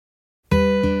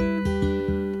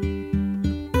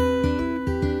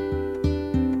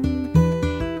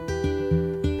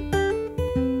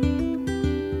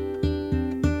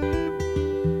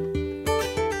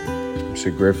so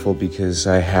grateful because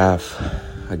I have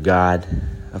a God,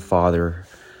 a Father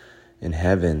in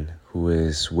heaven who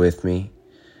is with me.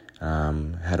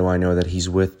 How do I know that He's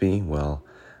with me? Well,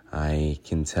 I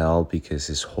can tell because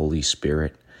His Holy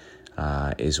Spirit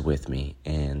is with me.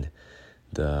 And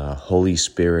the Holy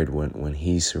Spirit, when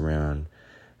He's around,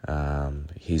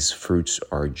 His fruits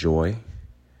are joy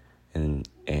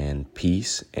and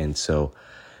peace. And so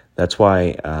that's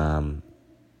why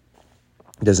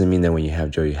it doesn't mean that when you have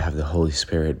joy, you have the Holy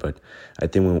Spirit. But I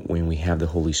think when we have the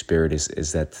Holy Spirit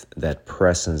is that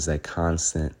presence, that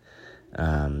constant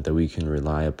that we can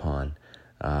rely upon.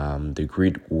 The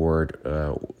Greek word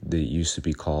that used to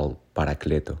be called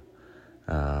parakleto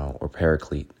or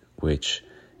paraclete, which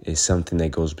is something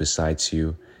that goes besides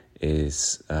you,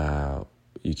 is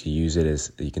you can use it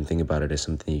as, you can think about it as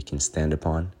something you can stand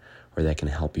upon or that can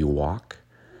help you walk.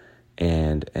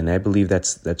 And I believe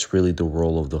that's really the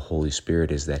role of the Holy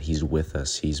Spirit, is that He's with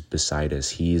us, He's beside us.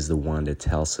 He is the one that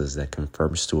tells us, that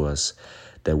confirms to us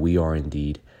that we are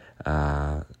indeed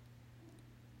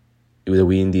that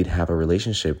we indeed have a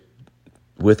relationship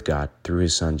with God through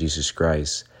His Son Jesus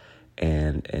Christ.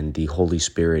 And the Holy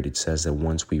Spirit, it says that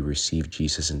once we receive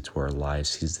Jesus into our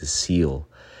lives, He's the seal,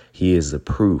 He is the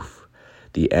proof,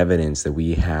 the evidence that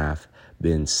we have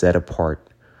been set apart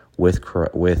with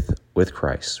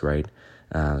Christ, right?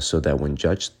 So that when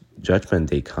judgment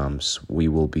day comes, we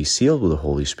will be sealed with the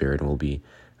Holy Spirit and will be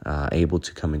able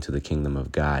to come into the kingdom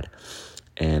of God.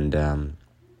 And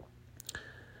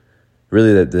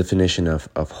really, the definition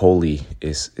of holy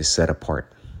is set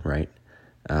apart, right?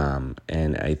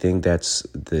 And I think that's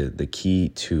the key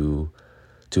to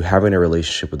having a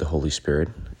relationship with the Holy Spirit,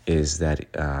 is that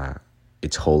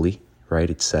it's holy, right?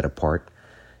 It's set apart.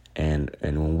 And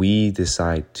when we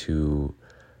decide to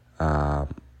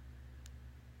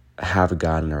have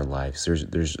God in our lives,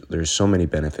 there's so many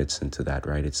benefits into that,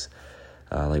 right? It's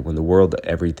like when the world,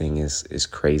 everything is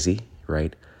crazy,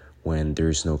 right? When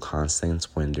there's no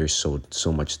constants, when there's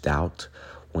so much doubt,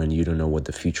 when you don't know what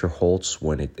the future holds,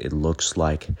 when it looks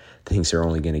like things are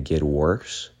only going to get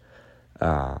worse.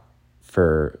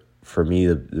 For me,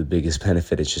 the biggest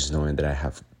benefit is just knowing that I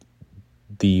have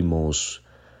the most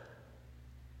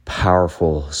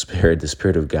powerful Spirit, the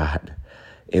Spirit of God,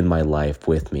 in my life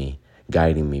with me,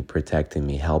 guiding me, protecting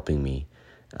me, helping me.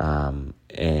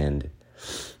 And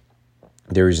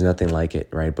there is nothing like it,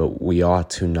 right? But we ought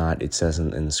to not, it says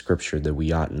in the scripture that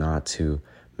we ought not to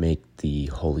make the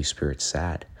Holy Spirit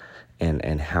sad.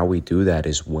 And how we do that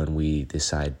is when we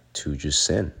decide to just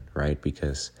sin, right?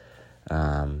 Because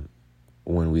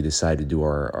when we decide to do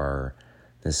our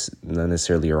this, not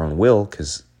necessarily our own will,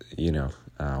 because,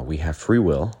 we have free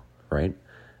will, right?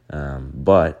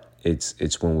 But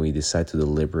it's when we decide to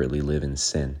deliberately live in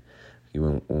sin.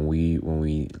 When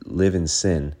we live in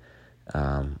sin,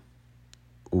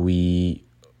 we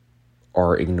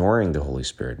are ignoring the Holy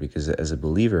Spirit, because as a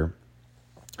believer,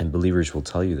 and believers will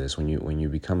tell you this, when you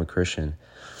become a Christian,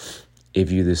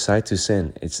 if you decide to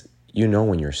sin, it's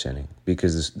when you're sinning,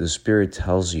 because the Spirit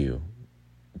tells you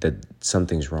that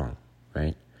something's wrong,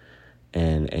 right?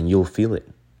 And you'll feel it,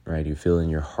 right? You feel it in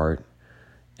your heart,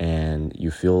 and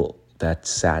you feel that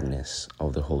sadness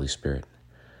of the Holy Spirit.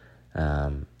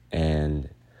 And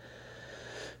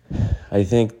I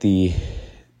think the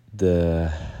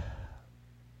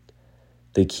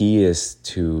key is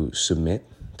to submit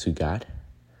to God.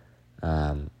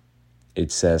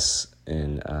 It says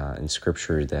in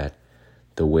Scripture that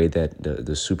the way that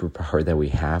the superpower that we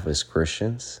have as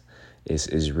Christians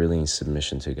is really in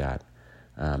submission to God.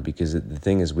 Because the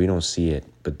thing is, we don't see it,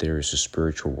 but there is a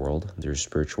spiritual world, there's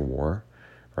spiritual war,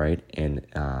 right? And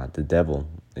the devil,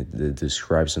 it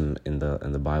describes him in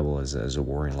the Bible as a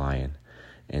warring lion,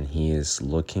 and he is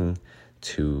looking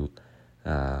to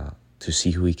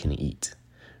see who he can eat,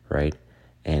 right?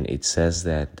 And it says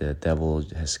that the devil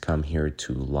has come here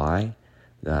to lie,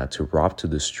 to rob, to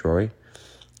destroy,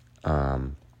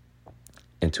 and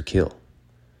to kill.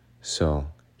 So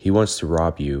he wants to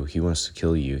rob you, he wants to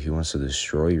kill you, he wants to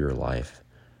destroy your life,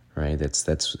 right?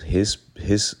 That's his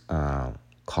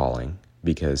calling,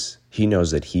 because he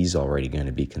knows that he's already going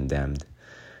to be condemned.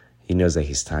 He knows that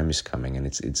his time is coming, and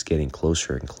it's getting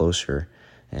closer and closer,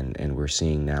 and we're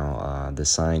seeing now the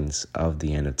signs of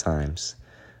the end of times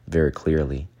very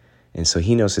clearly. And so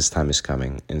he knows his time is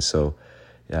coming. And so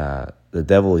the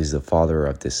devil is the father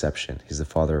of deception. He's the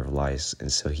father of lies.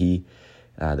 And so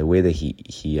the way that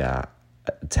he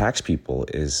attacks people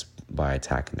is by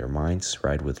attacking their minds,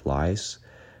 right, with lies,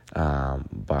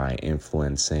 by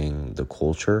influencing the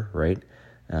culture, right,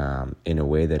 in a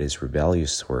way that is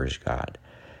rebellious towards God.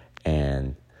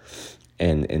 And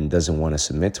and doesn't want to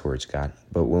submit towards God.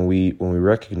 But when we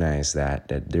recognize that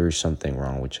there is something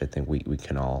wrong, which I think we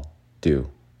can all do,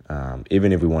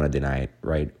 even if we want to deny it,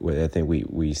 right? I think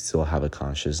we still have a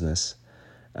consciousness,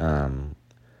 and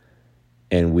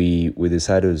we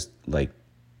decide to like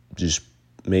just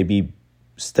maybe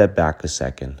step back a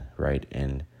second, right,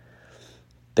 and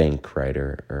think, right,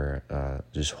 or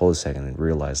just hold a second and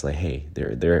realize, like, hey,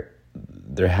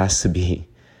 there has to be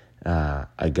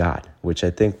a God, which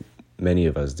I think many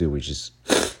of us do. We just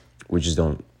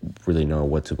don't really know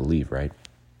what to believe, right?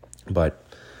 But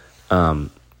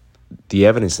the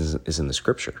evidence is in the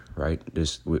Scripture, right?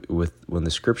 When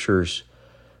the Scriptures,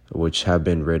 which have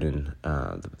been written,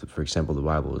 for example, the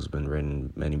Bible has been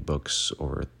written many books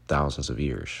over thousands of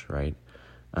years, right?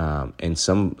 And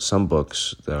some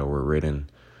books that were written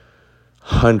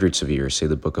hundreds of years, say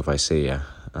the book of Isaiah,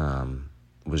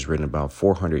 was written about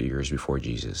 400 years before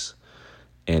Jesus.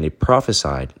 And it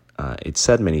prophesied, it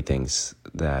said many things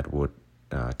that would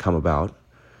come about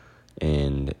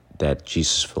and that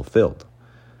Jesus fulfilled.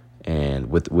 And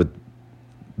with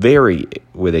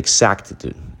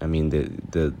exactitude. I mean,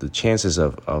 the chances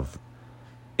of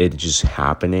it just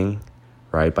happening,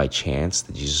 right, by chance,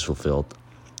 that Jesus fulfilled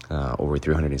over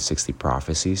 360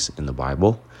 prophecies in the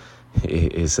Bible,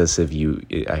 is as if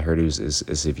I heard it was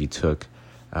as if you took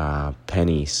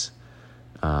pennies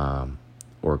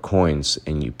or coins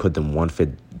and you put them 1 foot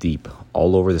deep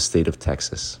all over the state of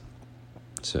Texas.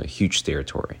 It's a huge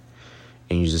territory.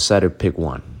 And you decide to pick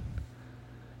one.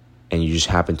 And you just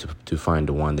happen to find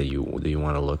the one that you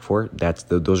want to look for.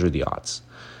 Those are the odds.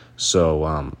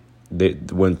 So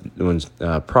when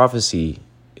prophecy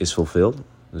is fulfilled,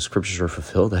 the Scriptures are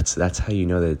fulfilled. That's how you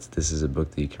know that this is a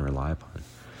book that you can rely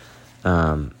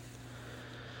upon.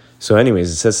 So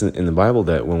anyways, it says in the Bible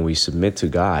that when we submit to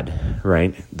God,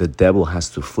 right, the devil has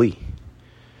to flee,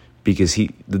 because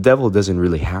the devil doesn't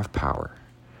really have power.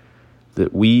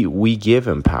 That we give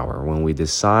him power when we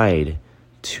decide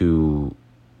to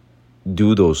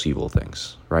do those evil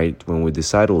things, right? When we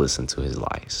decide to listen to his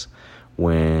lies,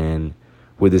 when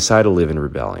we decide to live in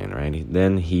rebellion, right?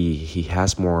 Then he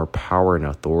has more power and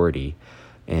authority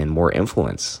and more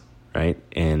influence, right?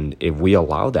 And if we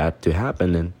allow that to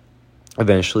happen, then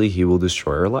eventually he will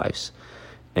destroy our lives.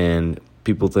 And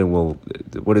people think, well,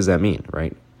 what does that mean,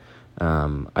 right?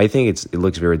 I think it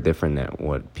looks very different than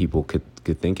what people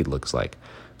could think it looks like.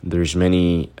 There's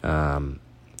many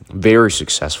very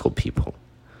successful people,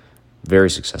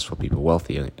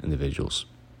 wealthy individuals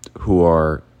who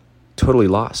are totally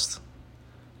lost.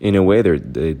 In a way, they're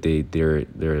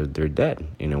dead.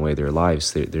 In a way, their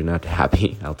lives they're not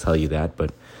happy. I'll tell you that.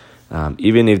 But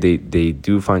even if they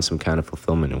do find some kind of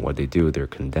fulfillment in what they do, they're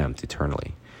condemned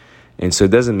eternally. And so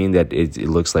it doesn't mean that it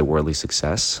looks like worldly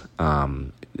success.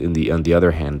 On the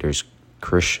other hand, there's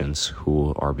Christians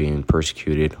who are being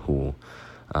persecuted, who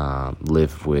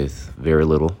live with very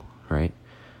little, right?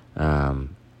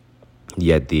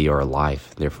 Yet they are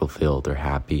alive, they're fulfilled, they're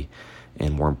happy,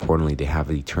 and more importantly, they have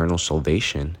eternal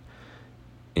salvation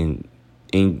in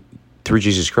through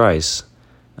Jesus Christ,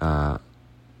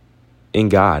 in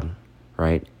God,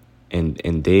 right?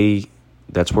 And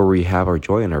that's where we have our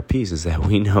joy and our peace, is that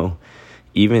we know,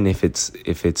 even if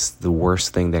it's the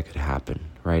worst thing that could happen,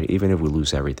 right? Even if we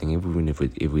lose everything, even if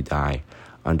we die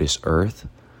on this earth,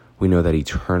 we know that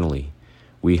eternally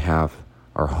we have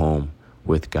our home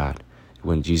with God.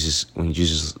 When Jesus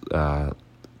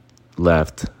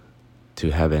left to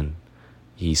heaven,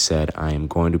 he said, "I am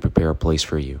going to prepare a place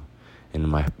for you. In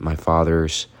my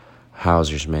Father's house,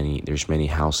 there's many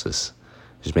houses,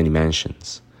 there's many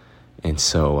mansions." And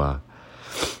so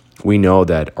we know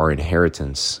that our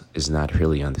inheritance is not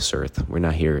really on this earth. We're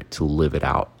not here to live it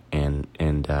out and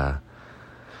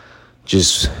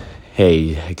just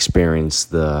experience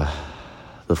the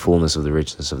fullness of the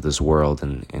richness of this world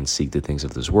and seek the things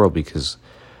of this world, because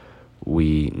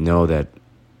we know that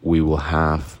we will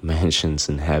have mansions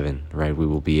in heaven, right? We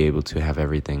will be able to have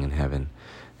everything in heaven.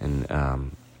 And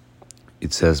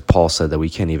Paul said that we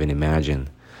can't even imagine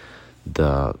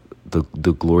the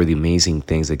glory, the amazing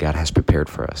things that God has prepared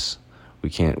for us. We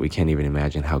can't even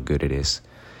imagine how good it is.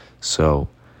 So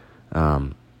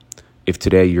if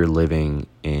today you're living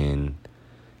in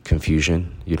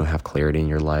confusion, you don't have clarity in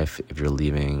your life, if you're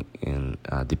living in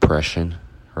depression,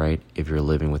 right? If you're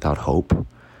living without hope,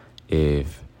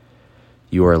 if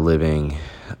you are living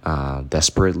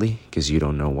desperately because you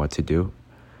don't know what to do,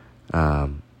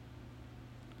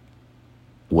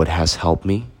 what has helped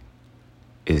me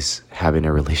is having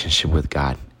a relationship with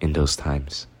God in those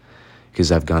times,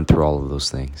 because I've gone through all of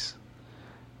those things.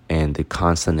 And the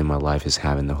constant in my life is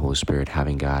having the Holy Spirit,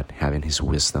 having God, having His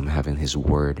wisdom, having His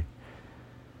Word.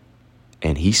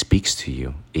 and he speaks to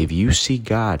you, if you seek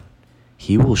God,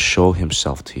 he will show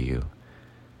himself to you.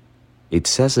 It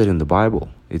says it in the Bible.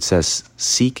 It says,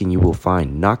 seek and you will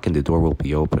find. Knock and the door will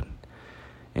be open.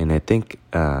 And I think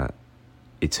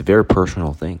it's a very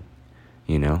personal thing,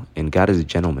 and God is a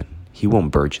gentleman. He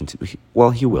won't burst into,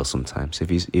 he will sometimes. If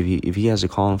he has a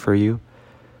calling for you,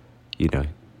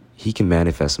 he can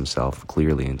manifest himself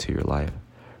clearly into your life,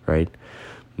 right?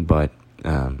 But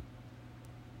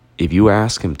if you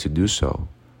ask him to do so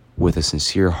with a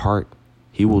sincere heart,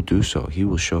 he will do so. He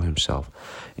will show himself,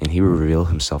 and he will reveal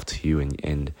himself to you,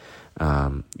 and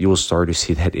you will start to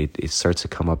see that it starts to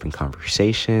come up in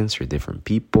conversations or different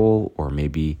people, or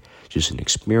maybe just an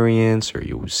experience, or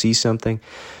you will see something.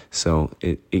 So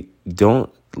don't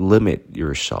limit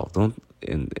yourself. Don't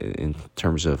in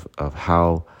terms of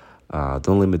how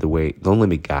don't limit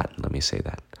God. Let me say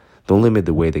that. Don't limit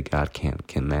the way that God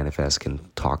can manifest, can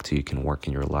talk to you, can work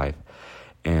in your life,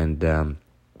 and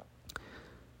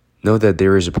know that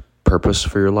there is a purpose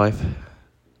for your life.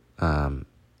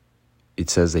 It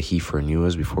says that he foreknew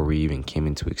us before we even came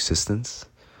into existence,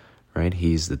 right?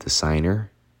 He's the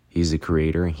designer. He's the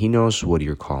creator. And he knows what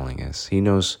your calling is. He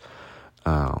knows,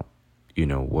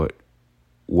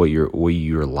 what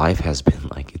your life has been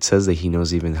like. It says that he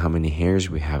knows even how many hairs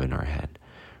we have in our head,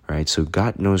 right? So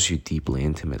God knows you deeply,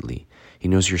 intimately. He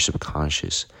knows your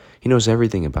subconscious. He knows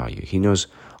everything about you. He knows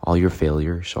all your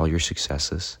failures, all your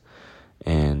successes.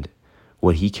 And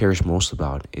what he cares most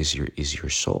about is your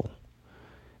soul.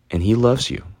 And he loves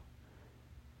you.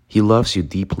 He loves you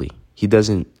deeply. He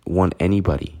doesn't want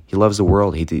anybody. He loves the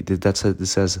world. That's what it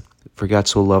says. For God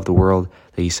so loved the world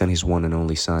that he sent his one and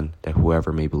only Son, that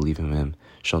whoever may believe in him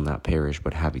shall not perish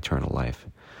but have eternal life.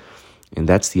 And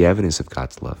that's the evidence of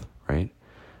God's love, right?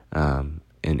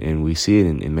 And we see it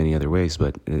in many other ways,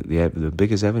 but the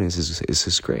biggest evidence is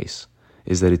his grace,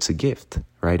 is that it's a gift,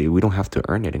 right? We don't have to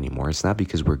earn it anymore. It's not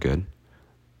because we're good.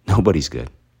 Nobody's good,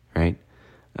 right?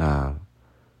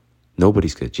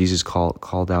 Nobody's good. Jesus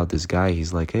called out this guy.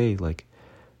 He's like, hey,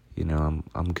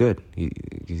 I'm good.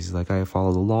 He's like, I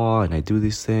follow the law and I do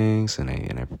these things and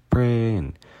I pray,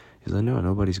 and he's like, no,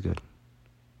 nobody's good.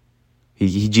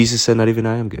 Jesus said, not even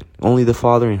I am good. Only the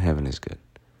Father in heaven is good.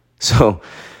 So,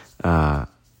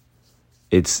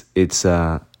 it's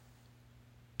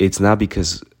not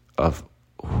because of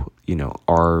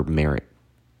our merit.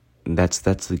 And that's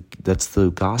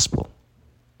the gospel.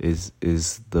 Is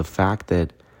the fact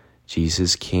that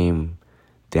Jesus came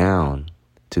down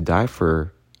to die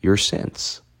for your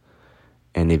sins.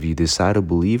 And if you decide to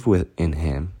believe in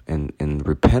him and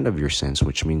repent of your sins,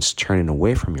 which means turning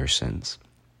away from your sins,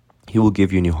 he will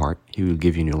give you a new heart. He will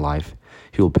give you new life.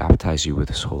 He will baptize you with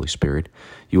his Holy Spirit.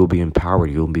 You will be empowered.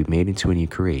 You will be made into a new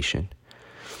creation.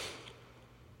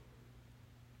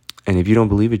 And if you don't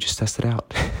believe it, just test it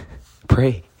out.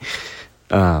 Pray.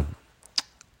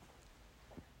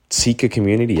 Seek a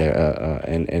community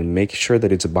and make sure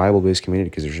that it's a Bible-based community,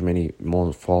 because there's many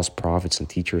more false prophets and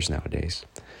teachers nowadays.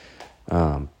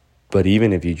 But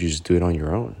even if you just do it on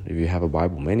your own, if you have a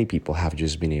Bible, many people have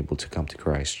just been able to come to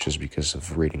Christ just because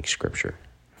of reading Scripture,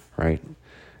 right?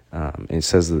 And it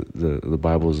says that the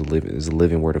Bible is a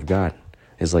living Word of God.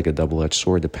 It's like a double-edged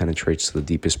sword that penetrates to the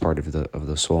deepest part of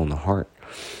the soul and the heart.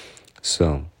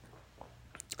 So,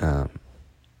 I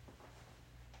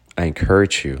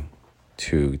encourage you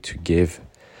to give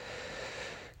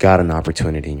God an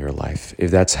opportunity in your life. If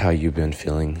that's how you've been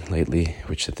feeling lately,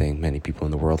 which I think many people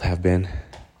in the world have been,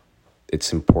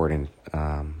 it's important.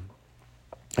 I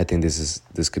think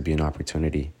this could be an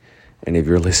opportunity. And if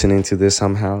you're listening to this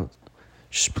somehow,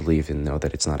 just believe and know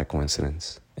that it's not a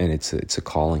coincidence. And it's a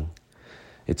calling.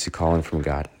 It's a calling from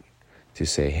God to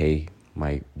say, hey,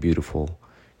 my beautiful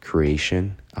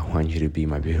creation, I want you to be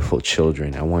my beautiful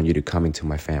children. I want you to come into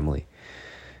my family.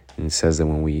 And it says that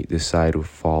when we decide to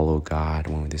follow God,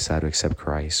 when we decide to accept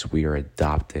Christ, we are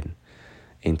adopted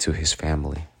into his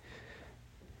family.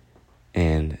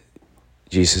 And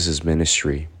Jesus'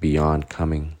 ministry, beyond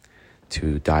coming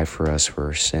to die for us for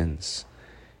our sins,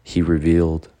 he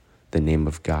revealed the name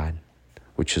of God,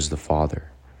 which is the Father.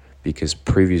 Because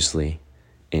previously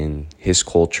in his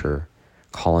culture,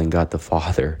 calling God the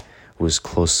Father was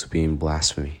close to being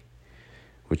blasphemy,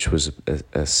 which was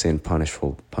a sin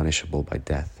punishable by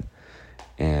death.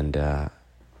 And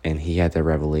he had the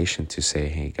revelation to say,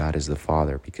 hey, God is the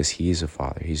Father, because he is a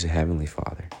Father. He's a heavenly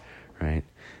Father, right?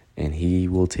 And he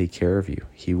will take care of you.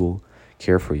 He will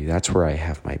care for you. That's where I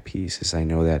have my peace, is I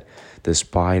know that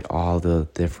despite all the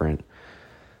different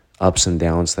ups and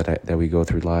downs that we go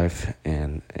through life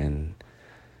and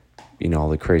all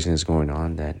the craziness going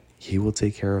on, that he will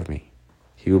take care of me.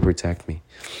 He will protect me.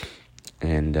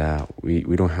 And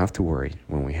we don't have to worry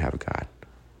when we have God.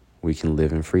 We can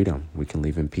live in freedom. We can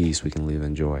live in peace. We can live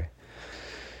in joy.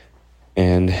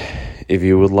 And if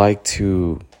you would like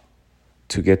to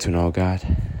get to know God,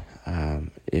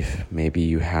 if maybe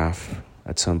you have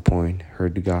at some point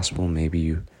heard the gospel, maybe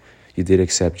you did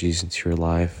accept Jesus into your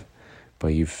life, but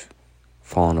you've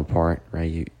fallen apart,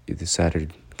 right? You decided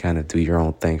to kind of do your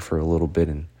own thing for a little bit,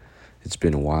 and it's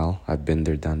been a while. I've been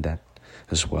there, done that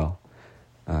as well.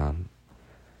 I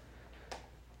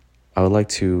would like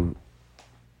to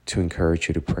encourage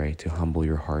you to pray, to humble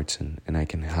your hearts, and I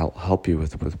can help you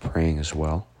with praying as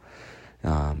well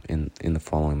in the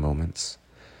following moments.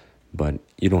 But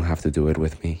you don't have to do it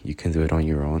with me. You can do it on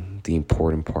your own. The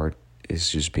important part is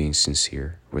just being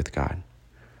sincere with God,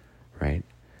 right?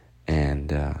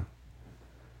 And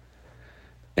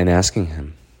asking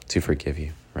Him to forgive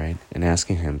you, right? And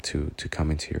asking Him to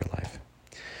come into your life.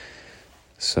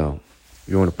 So, if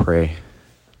you want to pray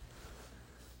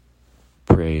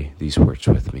these words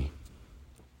with me.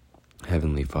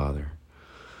 Heavenly Father,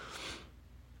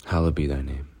 hallowed be thy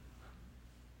name.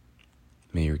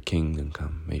 May your kingdom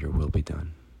come, may your will be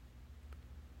done,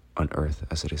 on earth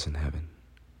as it is in heaven.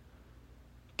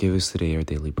 Give us today our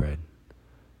daily bread.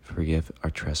 Forgive our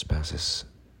trespasses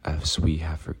as we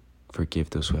have forgive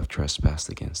those who have trespassed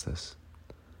against us.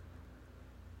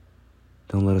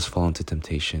 Don't let us fall into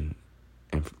temptation,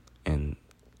 and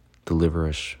deliver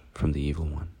us from the evil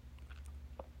one.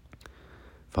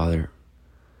 Father,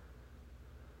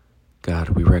 God,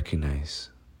 we recognize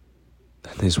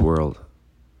that this world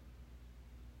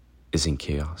is in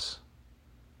chaos.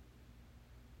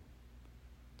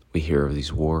 We hear of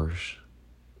these wars,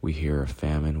 we hear of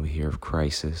famine, we hear of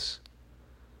crisis.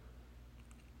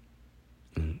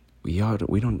 And we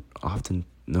don't often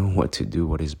know what to do,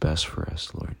 what is best for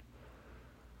us, Lord.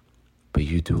 But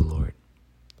you do, Lord.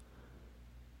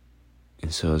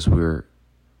 And so as we're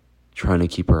trying to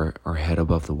keep our head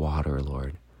above the water,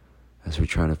 Lord, as we're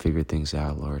trying to figure things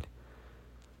out, Lord,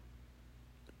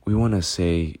 we want to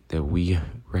say that we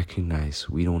recognize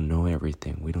we don't know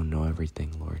everything. We don't know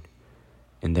everything, Lord.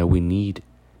 And that we need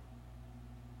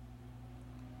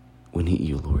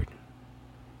you, Lord.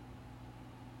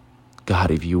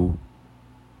 God, if you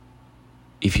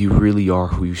really are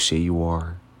who you say you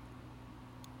are,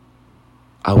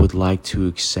 I would like to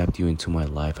accept you into my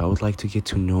life. I would like to get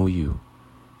to know you,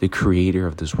 the creator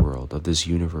of this world, of this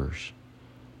universe.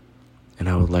 And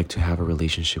I would like to have a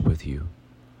relationship with you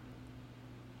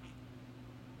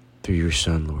through your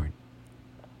Son, Lord.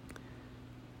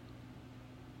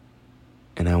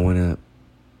 And I want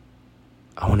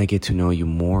to get to know you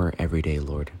more every day,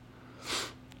 Lord.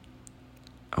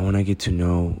 I want to get to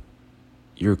know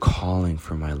your calling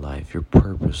for my life, your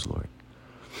purpose, Lord.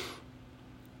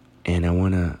 And I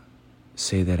want to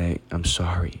say that I'm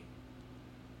sorry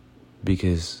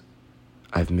because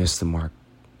I've missed the mark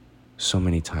so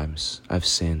many times. I've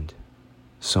sinned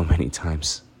so many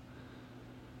times.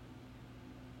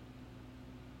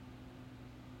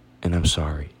 And I'm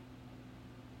sorry.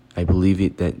 I believe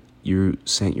it that you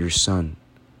sent your Son,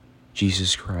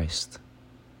 Jesus Christ,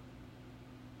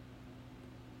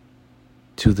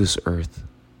 to this earth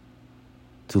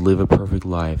to live a perfect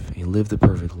life. He lived a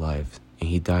perfect life, and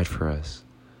He died for us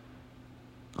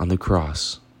on the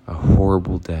cross, a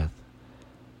horrible death,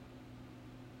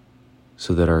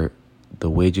 so that the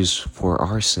wages for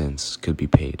our sins could be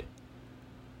paid.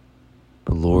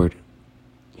 But Lord,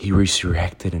 He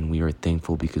resurrected, and we are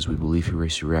thankful because we believe He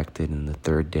resurrected in the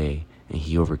third day, and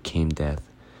He overcame death.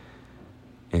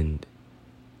 And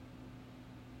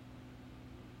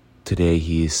today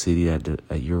He is seated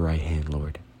at your right hand,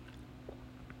 Lord,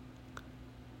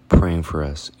 praying for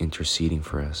us, interceding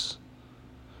for us.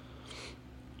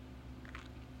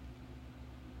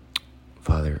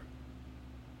 Father,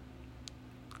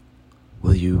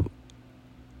 will you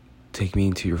take me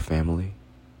into your family?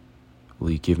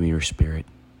 Will you give me your Spirit?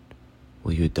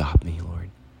 Will you adopt me, Lord?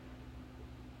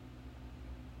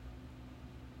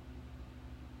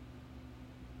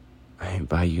 I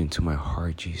invite you into my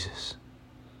heart, Jesus.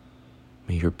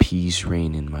 May your peace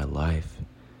reign in my life.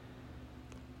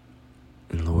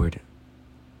 And Lord,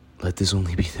 let this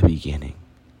only be the beginning.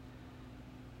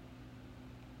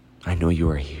 I know you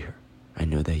are here. I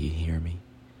know that you hear me.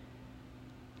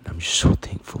 And I'm just so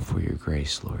thankful for your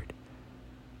grace, Lord.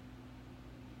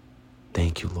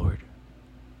 Thank you, Lord,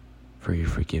 for your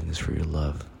forgiveness, for your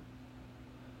love,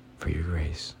 for your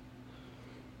grace.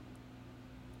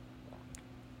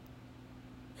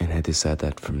 And I decide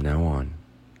that from now on,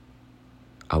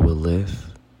 I will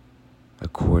live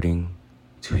according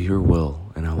to your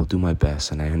will, and I will do my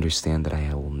best. And I understand that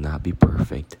I will not be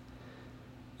perfect,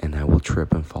 and I will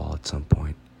trip and fall at some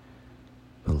point.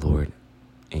 But Lord,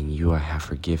 in you I have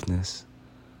forgiveness,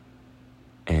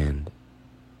 and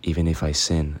even if I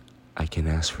sin, I can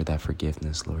ask for that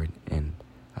forgiveness, Lord, and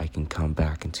I can come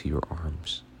back into your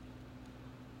arms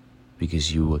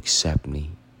because you accept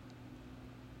me.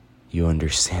 You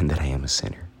understand that I am a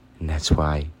sinner, and that's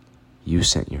why you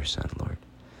sent your Son, Lord.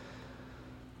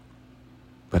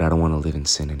 But I don't want to live in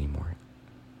sin anymore.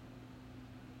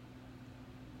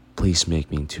 Please make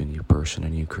me into a new person, a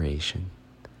new creation.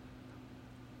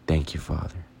 Thank you,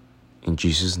 Father. In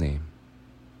Jesus' name,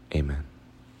 amen.